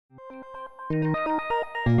In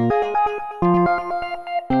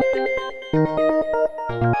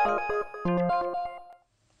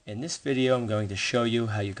this video, I'm going to show you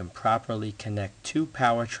how you can properly connect two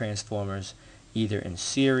power transformers either in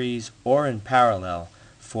series or in parallel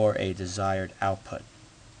for a desired output.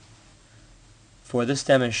 For this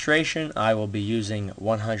demonstration, I will be using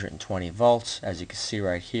 120 volts. As you can see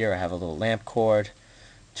right here, I have a little lamp cord,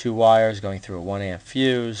 two wires going through a 1 amp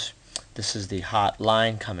fuse. This is the hot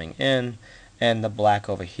line coming in, and the black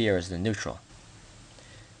over here is the neutral.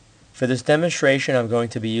 For this demonstration, I'm going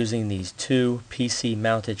to be using these two PC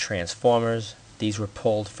mounted transformers. These were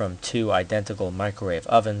pulled from two identical microwave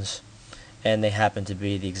ovens, and they happen to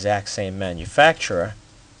be the exact same manufacturer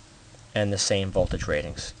and the same voltage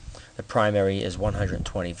ratings. The primary is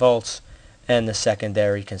 120 volts, and the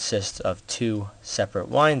secondary consists of two separate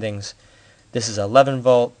windings. This is 11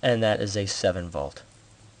 volt, and that is a 7 volt.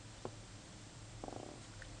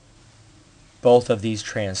 Both of these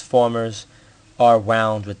transformers are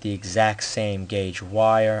wound with the exact same gauge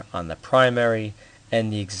wire on the primary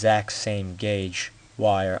and the exact same gauge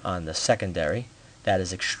wire on the secondary. That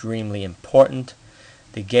is extremely important.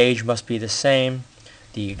 The gauge must be the same,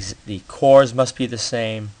 the cores must be the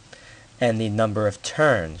same, and the number of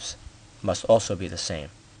turns must also be the same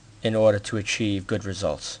in order to achieve good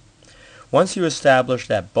results. Once you establish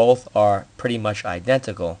that both are pretty much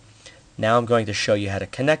identical, now I'm going to show you how to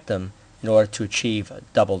connect them in order to achieve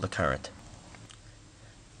double the current.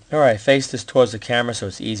 Alright, face this towards the camera so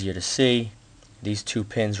it's easier to see. These two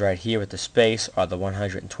pins right here with the space are the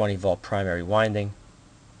 120 volt primary winding,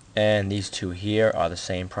 and these two here are the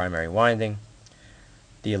same primary winding.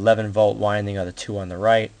 The 11 volt winding are the two on the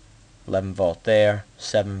right, 11 volt there,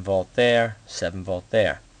 7 volt there, 7 volt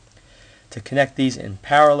there. To connect these in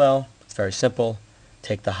parallel, it's very simple.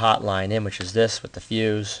 Take the hot line in, which is this with the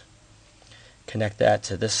fuse, connect that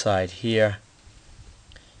to this side here.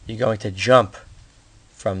 You're going to jump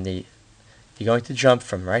from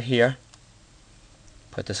right here.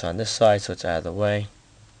 Put this on this side so it's out of the way,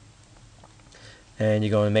 and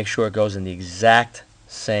you're going to make sure it goes in the exact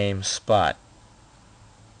same spot.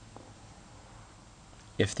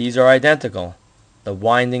 If these are identical, the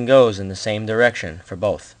winding goes in the same direction for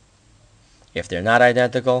both. If they're not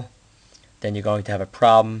identical, then you're going to have a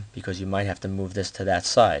problem because you might have to move this to that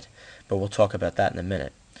side, but we'll talk about that in a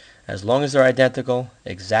minute. As long as they're identical,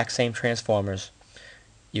 exact same transformers,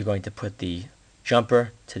 you're going to put the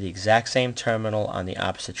jumper to the exact same terminal on the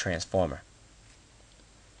opposite transformer.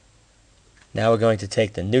 Now we're going to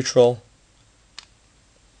take the neutral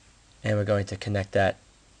and we're going to connect that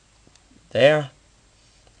there,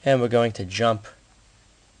 and we're going to jump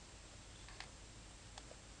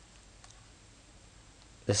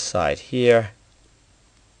this side here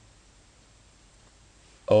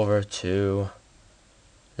over to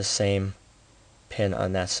the same pin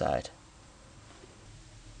on that side.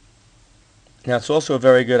 Now it's also a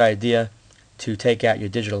very good idea to take out your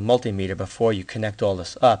digital multimeter before you connect all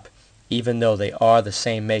this up. Even though they are the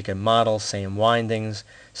same make and model, same windings,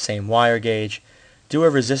 same wire gauge, do a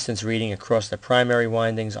resistance reading across the primary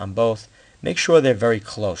windings on both. Make sure they're very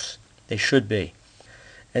close. They should be.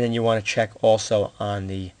 And then you want to check also on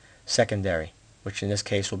the secondary, which in this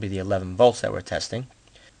case will be the 11 volts that we're testing.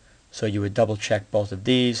 So you would double check both of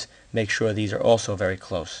these, make sure these are also very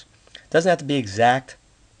close. It doesn't have to be exact,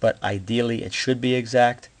 but ideally it should be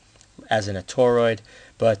exact, as in a toroid,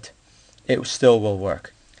 but it still will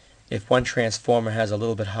work. If one transformer has a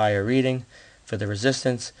little bit higher reading for the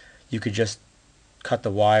resistance, you could just cut the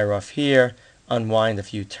wire off here, unwind a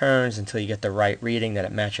few turns until you get the right reading that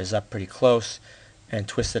it matches up pretty close, and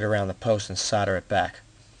twist it around the post and solder it back.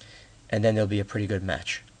 And then there'll be a pretty good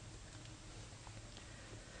match.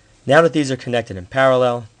 Now that these are connected in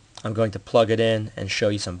parallel, I'm going to plug it in and show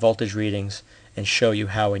you some voltage readings and show you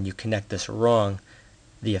how when you connect this wrong,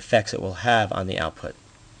 the effects it will have on the output.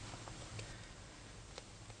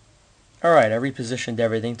 Alright, I repositioned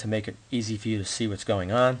everything to make it easy for you to see what's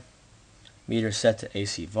going on. Meter set to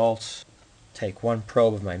AC volts. Take one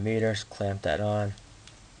probe of my meters, clamp that on.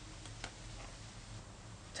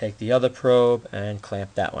 Take the other probe and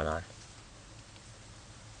clamp that one on.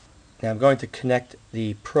 Now I'm going to connect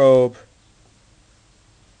the probe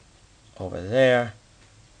over there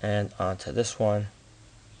and onto this one.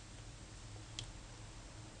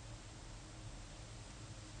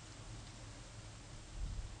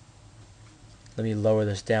 Let me lower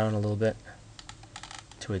this down a little bit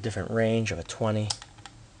to a different range of a 20.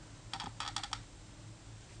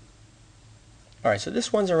 Alright, so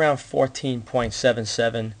this one's around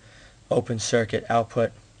 14.77 open circuit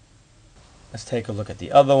output. Let's take a look at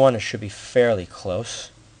the other one. It should be fairly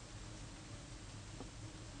close.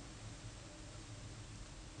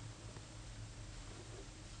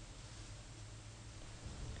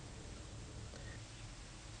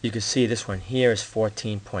 you can see this one here is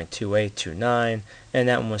 14.2829, and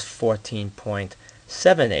that one was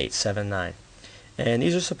 14.7879. And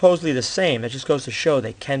these are supposedly the same. That just goes to show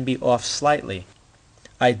they can be off slightly.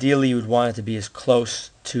 Ideally, you would want it to be as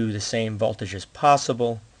close to the same voltage as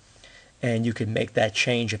possible, and you could make that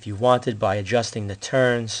change if you wanted by adjusting the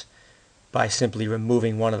turns, by simply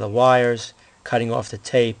removing one of the wires, cutting off the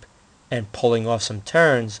tape, and pulling off some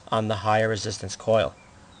turns on the higher resistance coil.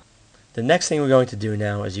 The next thing we're going to do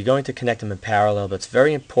now is you're going to connect them in parallel, but it's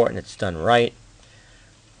very important it's done right.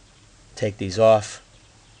 Take these off.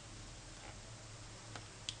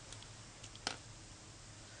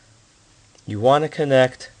 You want to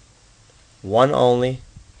connect one only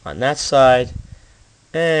on that side,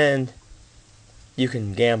 and you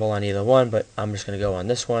can gamble on either one, but I'm just going to go on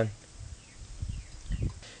this one.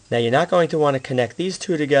 Now you're not going to want to connect these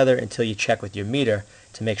two together until you check with your meter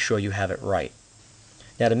to make sure you have it right.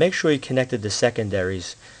 Now to make sure you connected the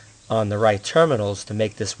secondaries on the right terminals to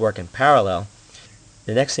make this work in parallel,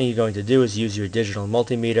 the next thing you're going to do is use your digital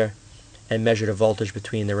multimeter and measure the voltage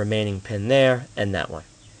between the remaining pin there and that one.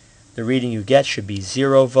 The reading you get should be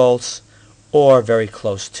 0 volts or very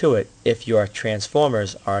close to it if your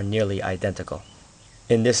transformers are nearly identical.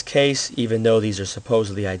 In this case, even though these are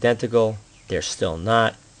supposedly identical, they're still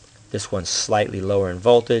not. This one's slightly lower in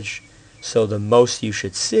voltage, so the most you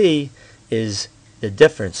should see is the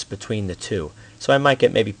difference between the two. So I might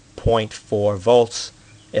get maybe 0.4 volts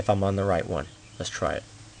if I'm on the right one. Let's try it.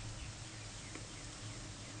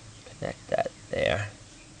 Connect that there.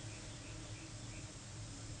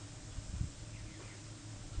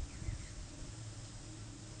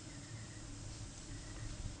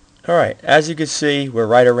 Alright, as you can see, we're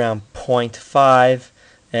right around 0.5,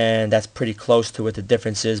 and that's pretty close to what the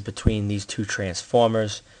difference is between these two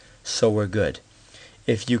transformers, so we're good.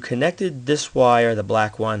 If you connected this wire, the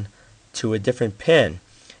black one, to a different pin,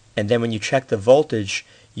 and then when you checked the voltage,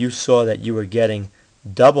 you saw that you were getting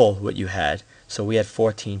double what you had, so we had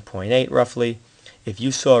 14.8 roughly. If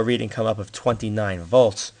you saw a reading come up of 29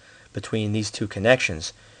 volts between these two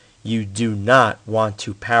connections, you do not want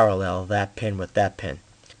to parallel that pin with that pin.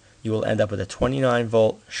 You will end up with a 29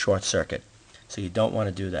 volt short circuit. So you don't want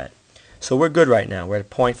to do that. So we're good right now. We're at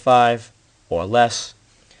 0.5 or less.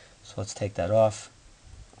 So let's take that off.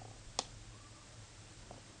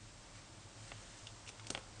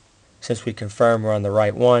 Since we confirm we're on the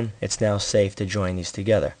right one, it's now safe to join these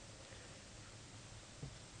together.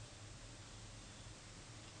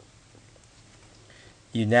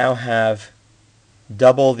 You now have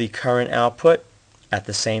double the current output at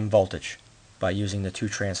the same voltage by using the two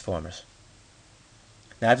transformers.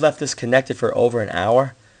 Now I've left this connected for over an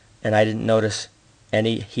hour and I didn't notice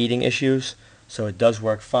any heating issues, so it does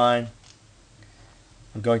work fine.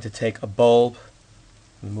 I'm going to take a bulb,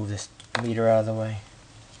 move this meter out of the way,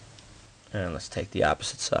 and let's take the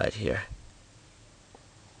opposite side here.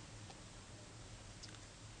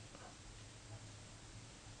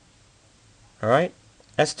 Alright,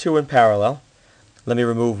 that's two in parallel. Let me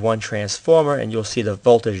remove one transformer and you'll see the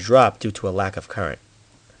voltage drop due to a lack of current.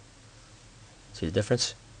 See the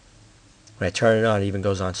difference? When I turn it on, it even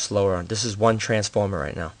goes on slower. This is one transformer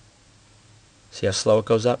right now. See how slow it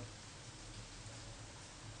goes up?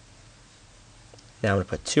 Now I'm going to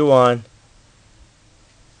put two on.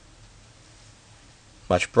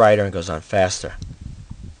 Much brighter and goes on faster.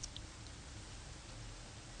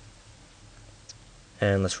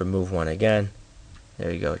 And let's remove one again.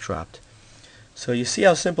 There you go, it dropped. So you see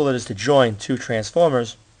how simple it is to join two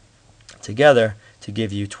transformers together to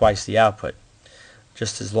give you twice the output.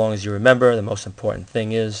 Just as long as you remember, the most important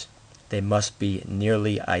thing is they must be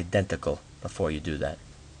nearly identical before you do that.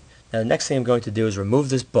 Now the next thing I'm going to do is remove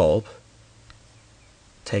this bulb,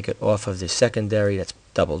 take it off of the secondary that's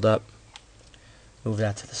doubled up, move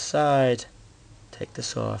that to the side, take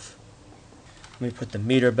this off. Let me put the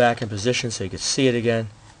meter back in position so you can see it again.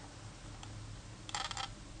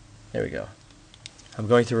 There we go. I'm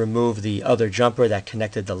going to remove the other jumper that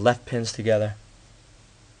connected the left pins together.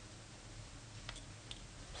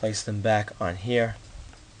 Place them back on here.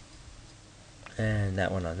 And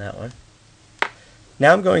that one on that one.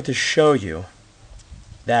 Now I'm going to show you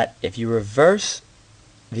that if you reverse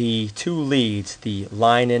the two leads, the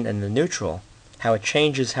line in and the neutral, how it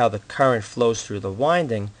changes how the current flows through the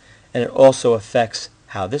winding, and it also affects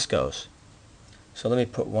how this goes. So let me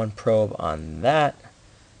put one probe on that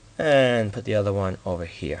and put the other one over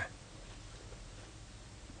here.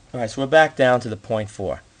 Alright, so we're back down to the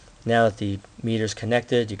 0.4. Now that the meter's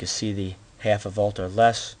connected, you can see the half a volt or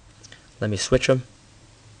less. Let me switch them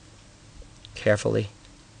carefully.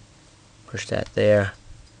 Push that there.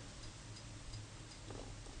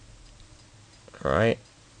 Alright,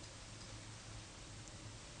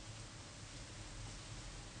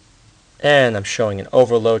 And I'm showing an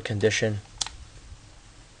overload condition.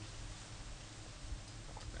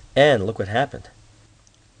 And look what happened.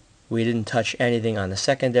 We didn't touch anything on the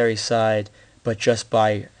secondary side, but just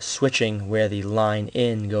by switching where the line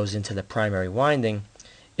in goes into the primary winding,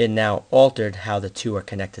 it now altered how the two are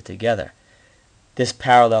connected together. This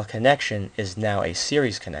parallel connection is now a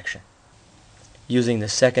series connection. Using the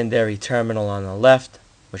secondary terminal on the left,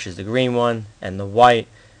 which is the green one, and the white,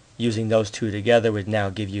 using those two together would now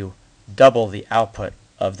give you double the output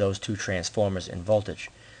of those two transformers in voltage.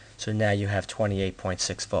 So now you have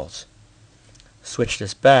 28.6 volts. Switch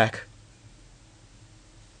this back.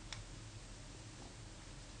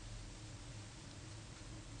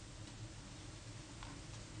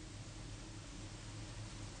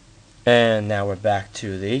 And now we're back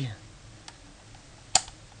to the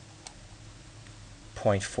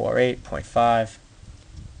 0.48, 0.5,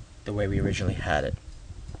 the way we originally had it.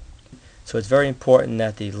 So it's very important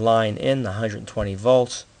that the line in, the 120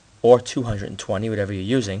 volts, or 220, whatever you're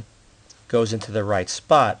using, goes into the right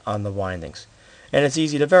spot on the windings. And it's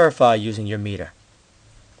easy to verify using your meter.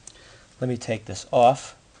 Let me take this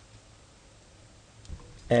off.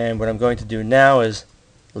 And what I'm going to do now is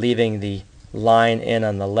leaving the line in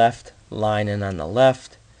on the left, line in on the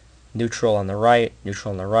left, neutral on the right,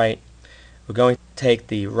 neutral on the right. We're going to take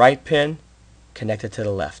the right pin, connect it to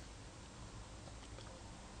the left.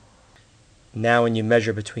 Now when you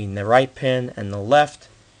measure between the right pin and the left,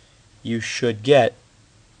 you should get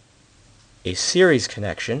a series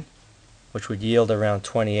connection, which would yield around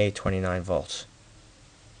 28, 29 volts.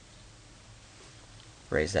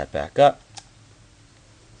 Raise that back up.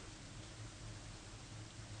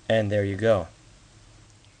 And there you go.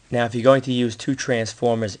 Now if you're going to use two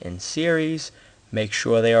transformers in series, make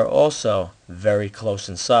sure they are also very close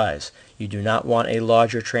in size. You do not want a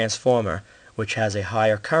larger transformer which has a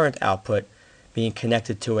higher current output being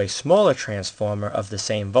connected to a smaller transformer of the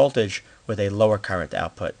same voltage with a lower current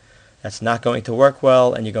output. That's not going to work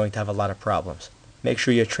well, and you're going to have a lot of problems. Make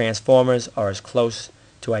sure your transformers are as close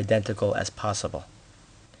to identical as possible.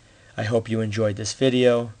 I hope you enjoyed this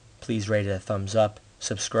video. Please rate it a thumbs up,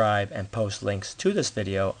 subscribe, and post links to this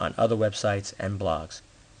video on other websites and blogs.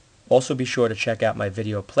 Also be sure to check out my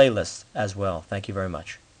video playlists as well. Thank you very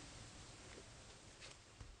much.